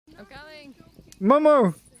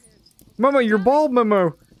Momo! Momo, you're bald,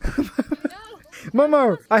 Momo!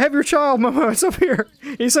 Momo! I have your child, Momo! It's up here!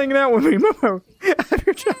 He's hanging out with me, Momo! I have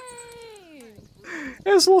your child!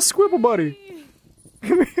 Hey, it's a little squibble buddy!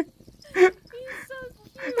 Come here! He's so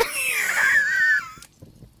cute!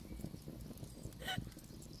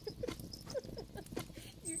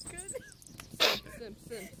 You're good?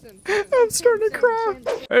 I'm starting to cry!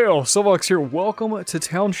 Hey, SoulFox here. Welcome to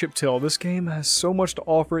Township. This game has so much to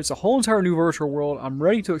offer. It's a whole entire new virtual world. I'm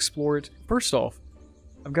ready to explore it. First off,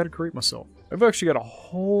 I've got to create myself. I've actually got a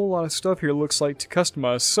whole lot of stuff here, looks like, to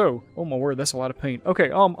customize. So, oh my word, that's a lot of paint. Okay,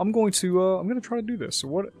 I'm going to try to do this. So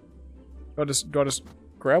what? Do I just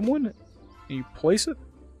grab one and you place it?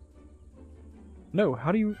 No.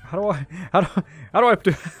 How do I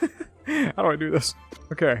do? How do I do this?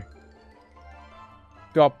 Okay.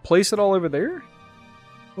 Do I place it all over there?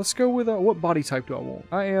 Let's go with what body type do I want?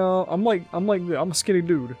 I'm a skinny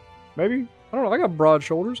dude. Maybe? I don't know. I got broad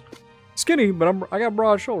shoulders. Skinny, but I got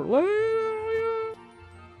broad shoulders.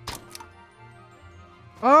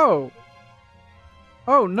 Oh.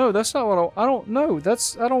 Oh no, that's not what I don't know.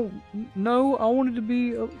 I don't know. I wanted to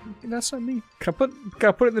be. That's not me. Can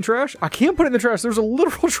I put it in the trash? I can't put it in the trash. There's a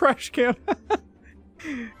literal trash can.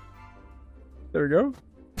 There we go.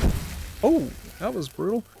 Oh, that was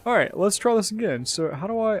brutal. All right, let's try this again. So how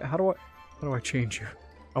do I change you?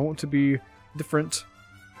 I want to be different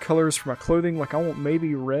colors for my clothing. Like I want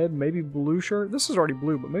maybe red, maybe blue shirt. This is already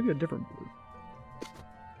blue, but maybe a different blue.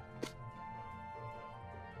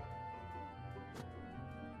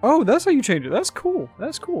 Oh, that's how you change it. That's cool.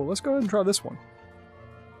 That's cool. Let's go ahead and try this one.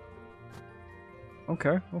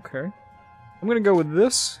 Okay, okay. I'm gonna go with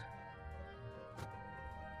this.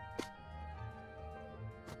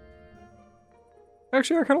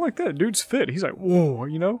 Actually, I kind of like that. Dude's fit. He's like, whoa,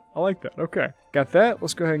 you know? I like that. Okay. Got that.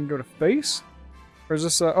 Let's go ahead and go to face. Or is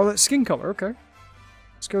this, oh, that's skin color. Okay.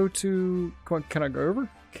 Let's go to, can I go over?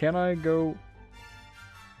 Can I go,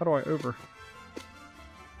 how do I over?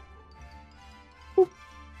 Oop.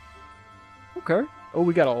 Okay. Oh,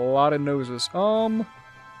 we got a lot of noses. Oh,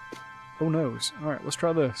 nose. Alright, let's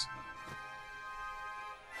try this.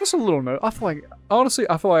 Just a little nose. I feel like, honestly,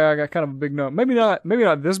 I feel like I got kind of a big nose. Maybe not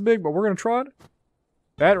this big, but we're gonna try it.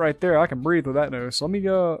 That right there, I can breathe with that nose. So let me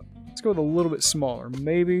go, let's go with a little bit smaller.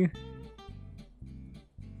 Maybe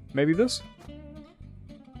this?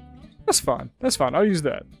 That's fine. That's fine. I'll use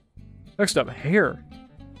that. Next up, hair.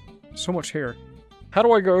 So much hair. How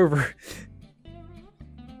do I go over?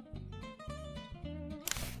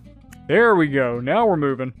 There we go. Now we're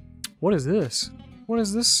moving. What is this? What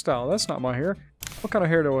is this style? That's not my hair. What kind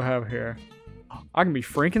of hair do I have here? I can be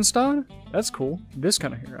Frankenstein? That's cool. This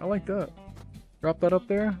kind of hair. I like that. Drop that up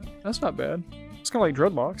there. That's not bad. It's kind of like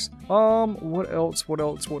dreadlocks. What else? What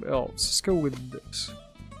else? What else? Let's go with this.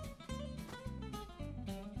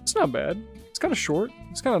 It's not bad. It's kind of short.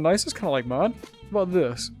 It's kind of nice. It's kind of like mine. What about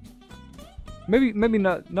this? Maybe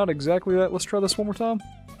not exactly that. Let's try this one more time.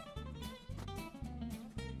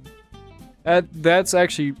 That's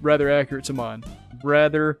actually rather accurate to mine.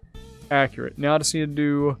 Rather accurate. Now I just need to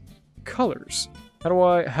do colors. How do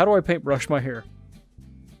I paintbrush my hair?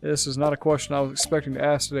 This is not a question I was expecting to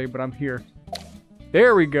ask today, but I'm here.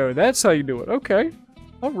 There we go. That's how you do it. Okay.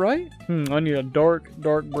 Alright. I need a dark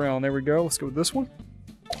brown. There we go. Let's go with this one.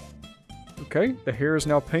 Okay. The hair is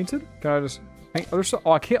now painted. Can I just paint other stuff?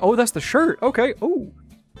 Oh, I can't. Oh, that's the shirt. Okay. Oh.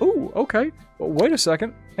 Oh, okay. Well, wait a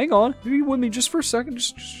second. Hang on. Be with me just for a second.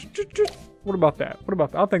 Just. What about that? What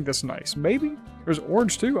about that? I think that's nice. Maybe. There's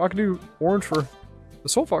orange, too. I could do orange for the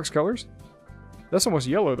SoulFox colors. That's almost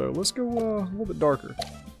yellow, though. Let's go a little bit darker.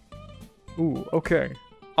 Ooh, okay.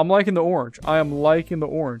 I'm liking the orange. I am liking the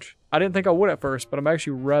orange. I didn't think I would at first, but I'm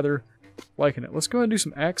actually rather liking it. Let's go ahead and do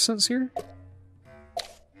some accents here.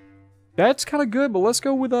 That's kind of good, but let's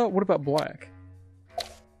go with, what about black?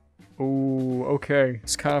 Ooh, okay.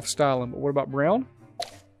 It's kind of styling, but what about brown?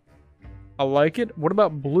 I like it. What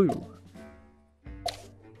about blue?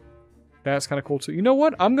 That's kind of cool, too. You know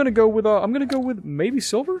what? I'm gonna go with maybe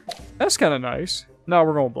silver? That's kind of nice. No,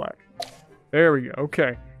 we're going black. There we go.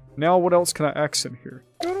 Okay. Now what else can I accent here?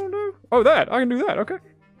 I don't know. Oh, that! I can do that. Okay.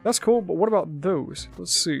 That's cool, but what about those?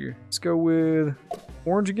 Let's see. Let's go with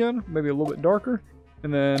orange again. Maybe a little bit darker.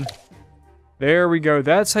 And then... there we go.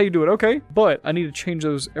 That's how you do it. Okay. But I need to change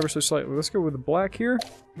those ever so slightly. Let's go with the black here.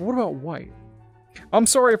 But what about white? I'm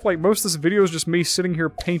sorry if, like, most of this video is just me sitting here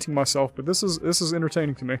painting myself, but this is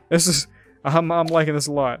entertaining to me. I'm liking this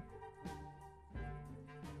a lot.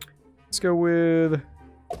 Let's go with...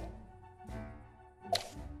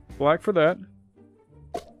 black for that.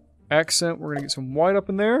 Accent, we're gonna get some white up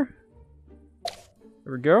in there.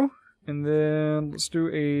 There we go. And then let's do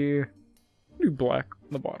do black on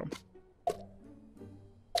the bottom.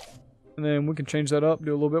 And then we can change that up,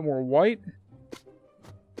 do a little bit more white.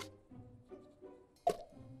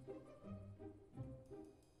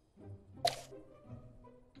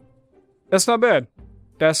 That's not bad.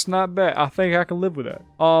 That's not bad. I think I can live with that.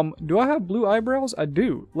 Do I have blue eyebrows? I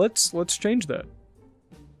do. Let's change that.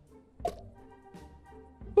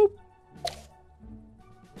 Boop.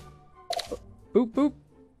 Boop boop.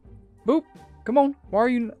 Boop. Come on. Why are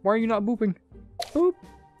you not booping? Boop.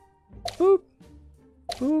 Boop.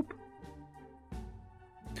 Boop.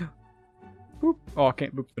 Boop. Oh, I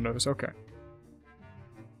can't boop the nose. Okay.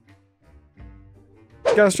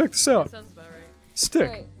 Guys, check this out. Sounds about right.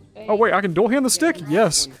 Stick. Oh wait, I can dual hand the stick?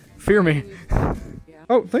 Yes. Fear me.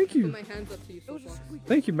 Oh, thank you. Put my hands up to you, SoulFox.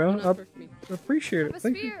 Thank you, man. Not I for me. appreciate it. A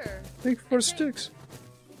Thank you. sphere. Thank you for the sticks.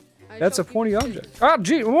 I That's a shall keep pointy it object. Ah,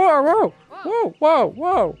 gee. Whoa, whoa. Whoa, whoa,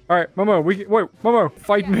 whoa. Alright, Momo, wait, Momo,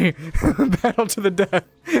 fight me. Battle to the death.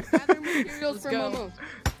 Gather materials Let's for go. Momo.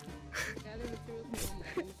 Gather materials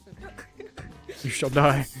for Momo. You shall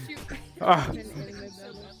die. Shoot. Ah, An anime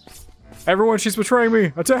battle. everyone, she's betraying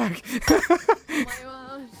me. Attack.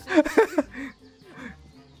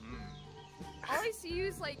 All I see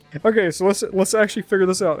is like. Okay, so let's actually figure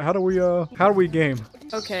this out. How do we game?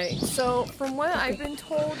 Okay, so from what I've been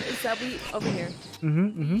told is that we over here.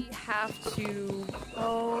 We have to.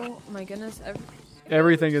 Oh my goodness!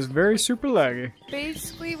 Everything is very super laggy.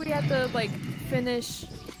 Basically, we have to like finish,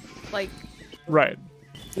 like Right.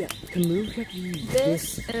 Yeah, can move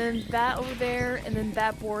this and that over there, and then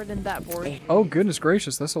that board and that board. Oh goodness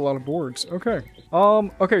gracious, that's a lot of boards. Okay.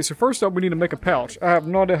 Okay, so first up we need to make a pouch. I have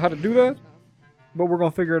no idea how to do that, but we're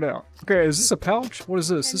gonna figure it out. Okay, is this a pouch? What is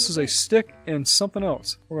this? This is a stick and something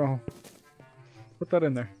else. We're gonna put that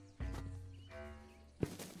in there.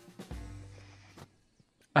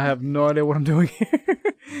 I have no idea what I'm doing here.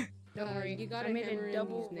 Don't worry, you gotta made a hammer in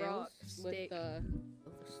double these nails rock with stick. the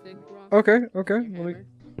stick rock. Okay, okay. Your Let me...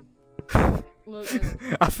 hammer. Look,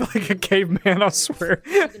 I feel like a caveman, I swear.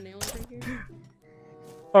 the nails right here.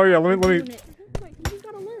 Oh yeah, let me Wait, you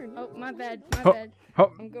gotta learn. Oh, my bad, my Oh, bad.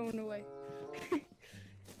 oh. I'm going away.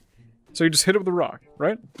 So you just hit it with a rock,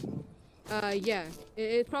 right? Yeah.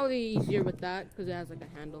 It's probably easier with that because it has like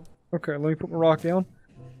a handle. Okay, let me put my rock down.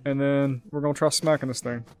 And then we're gonna try smacking this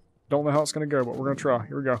thing. Don't know how it's gonna go, but we're gonna try.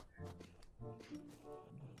 Here we go.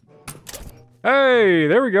 Hey,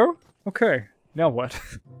 there we go. Okay, now what?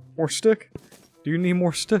 More stick? Do you need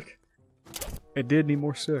more stick? It did need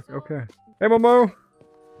more stick, okay. Hey, Momo!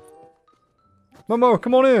 Momo,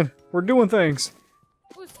 come on in. We're doing things.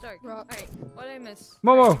 Who's start? Rock. Alright, what did I miss?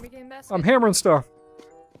 Momo, Alright, making a basket. I'm hammering stuff.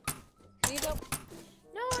 Need help?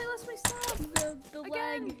 No, I lost my stuff. The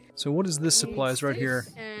Again. leg. So what is this supplies right here?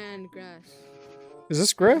 And grass. Is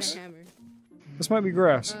this And grass? a hammer. This might be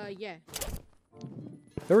grass. Yeah.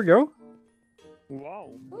 There we go.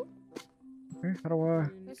 Wow. Okay, how do I...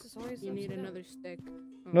 And This is always you need upside down. another stick.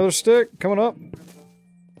 Oh. Another stick coming up.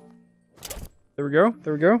 There we go.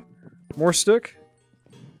 There we go. More stick.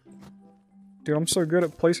 Dude, I'm so good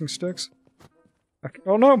at placing sticks.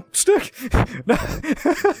 Oh no, stick! No.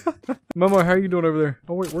 Momo, how are you doing over there?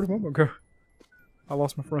 Oh wait, where did Momo go? I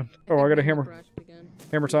lost my friend. Oh, I got a hammer. Crashed again.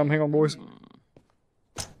 Hammer time. Hang on, boys.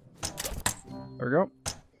 There we go.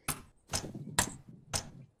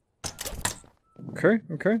 Okay,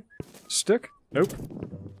 okay. Stick. Nope.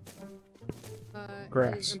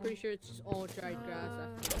 Grass. I'm pretty sure it's just all dried grass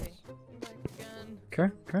after this. Back again.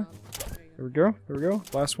 Okay, okay. There you There we go. There we go.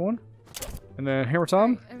 Last one. And then hammer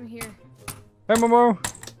time. I'm here. Hey, Momo!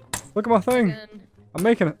 Look at my thing. Again. I'm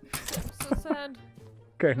making it. I'm so sad.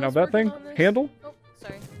 Okay, now Who's that working thing. on this? Handle. Oh,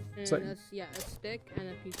 sorry. And So- that's, yeah, a stick and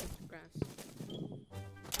a piece of grass.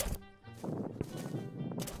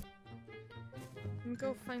 Let me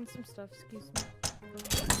go find some stuff. Excuse me.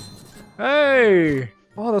 Hey!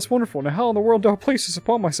 Oh, that's wonderful. Now, how in the world do I place this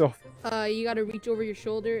upon myself? You gotta reach over your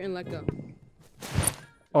shoulder and let go.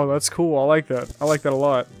 Oh, that's cool. I like that. I like that a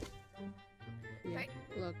lot. Yeah. Right.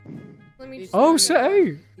 Look. Let me. It's Oh, not say- gonna hey!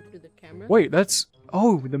 see through the camera. Wait, that's...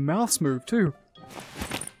 Oh, the mouth's moved, too.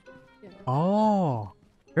 Yeah. Oh.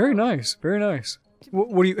 Very nice. Very nice.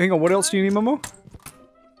 What do you... Hang on, what else do you need, Momo?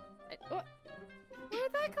 What? Where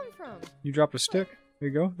did that come from? You dropped a stick. There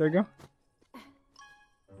you go. There you go.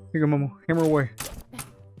 Here you go, Momo. Hammer away.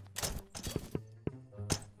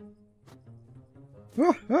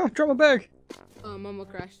 Ah, drop my bag. Momo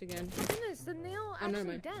crashed again. Goodness, the nail Oh,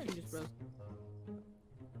 never actually mind. She just dents. broke.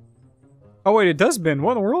 Oh, wait, it does bend.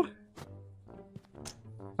 What in the world?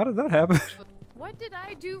 How did that happen? What did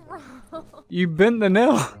I do wrong? You bent the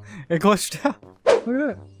nail. It glitched out. Look at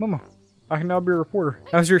that. Momo, I can now be a reporter.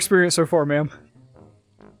 How's your experience so far, ma'am?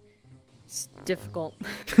 It's difficult.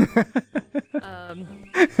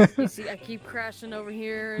 You see, I keep crashing over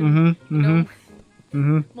here, and you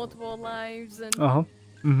know, multiple lives, and now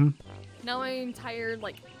my entire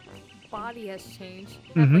like body has changed.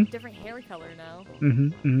 I have like different hair color now.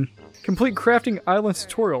 Complete crafting island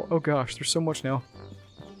tutorial. Oh gosh, there's so much now.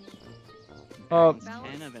 I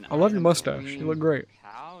love your mustache. You look great.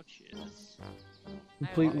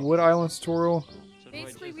 Complete wood island tutorial.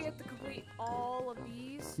 Basically, we have to complete all of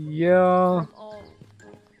these. Yeah.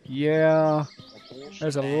 Yeah.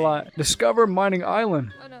 There's a lot. Discover mining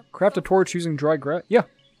island. Oh, no. Craft a torch using dry grass. Yeah.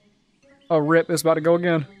 Oh, rip. It's about to go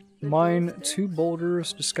again. Mine 2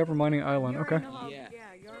 boulders. Discover mining island. Okay. Yeah,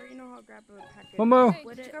 you already know how to grab a packet. Momo. Hey,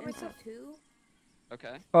 did you grab myself too?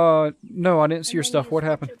 Okay. No, I didn't see your stuff. What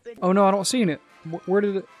happened? Oh no, I don't see it. Where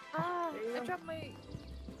did it? Ah, I dropped my...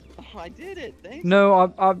 Oh, I did it. Thanks.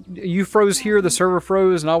 No, you froze here. The server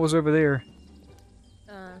froze, and I was over there.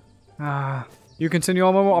 You continue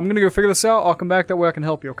on, Momo. I'm gonna go figure this out. I'll come back. That way I can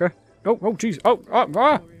help you. Okay? Oh, jeez.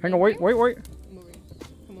 Hang on. Wait. Come over here.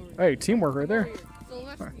 Hey, teamwork right there.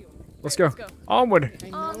 Celestial. Let's go. Let's go. Onward.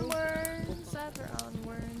 Onwards, ever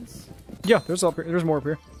onwards. Yeah, there's up here. There's more up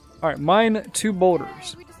here. All right, mine 2 boulders.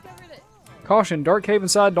 Yay, we discovered it. Caution, dark cave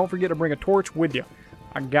inside. Don't forget to bring a torch with you.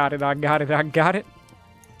 I got it. Oh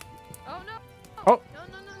no. Oh. No.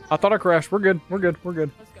 I thought I crashed. We're good.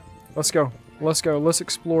 Let's go. Let's go. Let's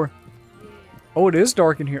explore. Oh, it is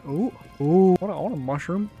dark in here. Ooh. I want a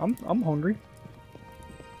mushroom. I'm hungry.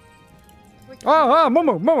 Wait,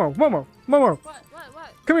 Momo. What?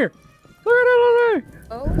 Come here. Look at it.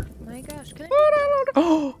 Oh my gosh, can I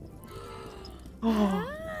Oh. Hi,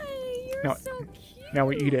 you're No. so cute. Now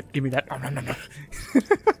we eat it. Give me that. Oh, no.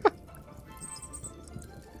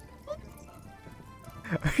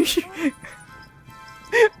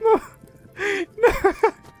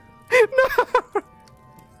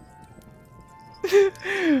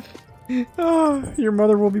 Oh, your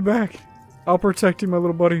mother will be back. I'll protect you, my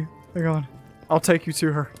little buddy. Hang on. I'll take you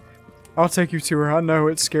to her. I know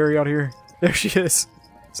it's scary out here. There she is.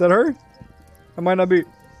 Is that her? I might not be.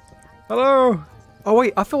 Hello. Oh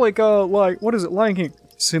wait, I feel like what is it? Lion King.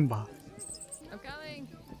 Simba. I'm coming.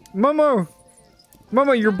 Momo,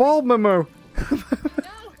 you're bald, Momo.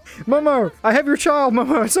 Momo, I have your child,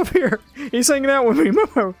 Momo. It's up here. He's hanging out with me,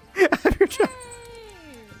 Momo. I have your child.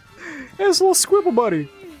 It's a little squibble buddy.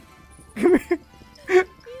 Come here.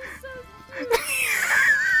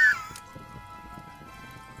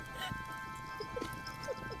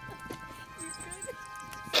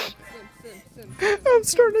 I'm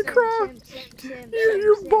starting to cry.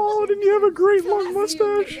 You're bald and you have a great long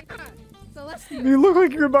mustache. You look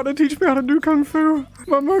like you're about to teach me how to do kung fu.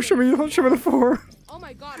 Momo, show me the 4. Oh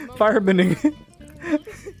my god. Firebending.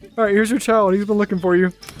 Alright, here's your child. He's been looking for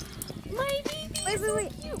you. Wait.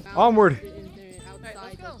 Onward. Alright,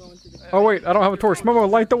 let's go. Oh wait, I don't have a torch. Momo,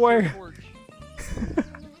 light the way.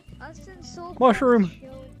 Mushroom.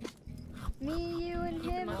 Me, you, and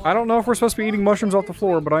him. I don't know if we're supposed to be eating mushrooms off the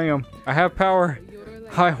floor, but I am. I have power.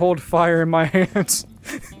 I hold fire in my hands.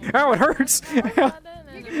 Ow, it hurts. Ow.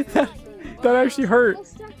 That actually hurt.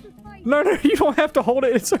 No, you don't have to hold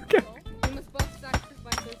it. It's okay. We must both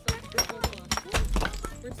sacrifice ourselves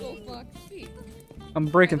for SoulFox. I'm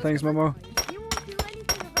breaking things, Momo. You won't do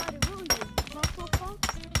anything about it, will you? SoulFox?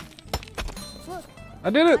 Look, I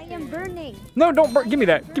did it. I am burning. No, don't burn. Give me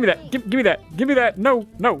that. Give me that. Give me that. Give me that. No.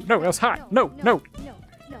 That's hot. No. No.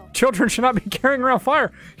 Children should not be carrying around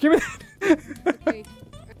fire. Give me that.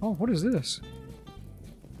 Oh, what is this?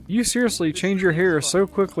 You seriously change your hair so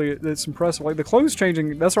quickly. It's impressive. Like the clothes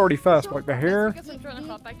changing, that's already fast. But like the hair, I guess I'm trying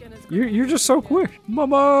to hop back in as you're just so quick.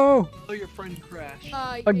 Momo. Oh, your friend crashed.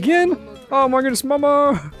 Again? Oh my goodness,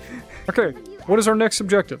 Momo. Okay, what is our next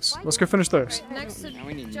objectives? Let's go finish those. Next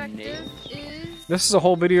objective is... This is a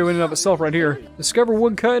whole video in and of itself right here. Discover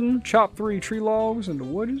wood cutting, chop 3 tree logs into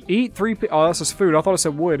wood. Eat 3 oh, that's just food. I thought it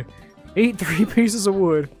said wood. Eat 3 pieces of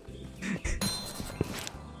wood.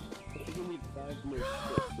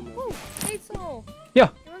 Hey, Soul. Yeah.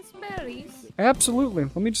 You want some berries? Absolutely.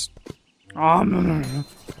 Let me just... Ow,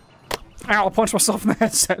 I punched myself in the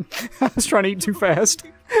headset. I was trying to eat too fast.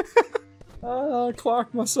 I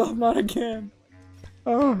clocked myself, not again.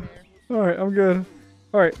 Oh. Alright, I'm good.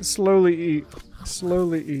 Alright, slowly eat.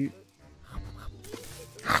 Slowly eat.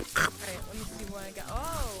 Alright, let me see what I got.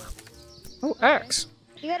 Oh! Oh, axe.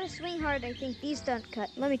 You gotta swing hard. I think these don't cut.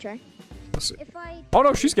 Let me try. Let's see. If I... Oh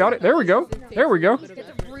no, she's got it. There we go. There we go. You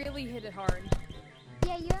have to really hit it hard.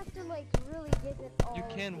 Yeah, you have to like really get it all. You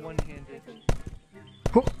can one-handed.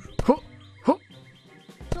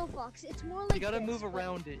 SoulFox, it's more like You gotta this, move but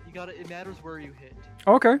around it. It matters where you hit.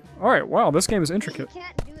 Okay. Alright, wow, this game is intricate. You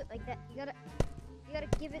can't do it like Yeah, you gotta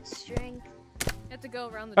give it strength. You have to go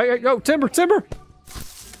around the Hey, tree. hey, go, timber, timber!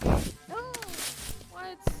 Oh,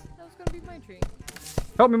 What? That was gonna be my tree.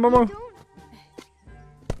 Help me, you Momo. don't.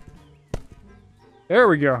 There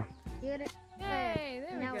we go. You gotta. Yay!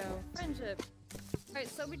 There now we go. what? Friendship. Alright,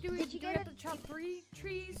 so do we Did you have get to chop 3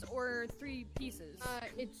 trees or 3 pieces?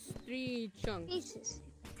 It's 3 chunks. Pieces.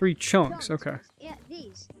 3 chunks, okay. Yeah,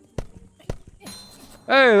 these.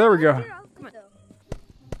 Hey, there we go. Your outfit, Come on. though.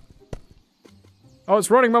 Oh, it's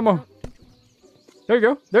running, Momo. There you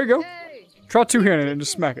go, there you go. Hey! Try two-handed and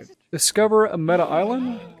just smack it. Discover a meta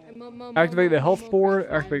island. Activate the health board,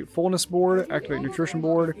 activate fullness board, activate nutrition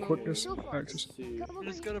board, quickness, access. You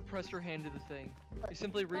just gotta press your hand to the thing. You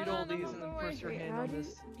simply read all these and then press your hand on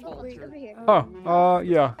this Wait, over altar. here. Oh,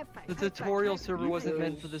 yeah. The tutorial server wasn't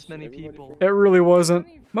meant for this many people. It really wasn't.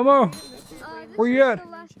 Momo, This where you is at? the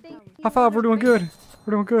last thing High five, we're doing good.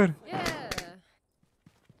 We're doing good. Yeah!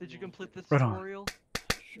 Did you complete this Right on. tutorial?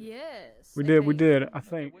 Yes! We did, Okay. I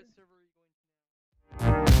think. What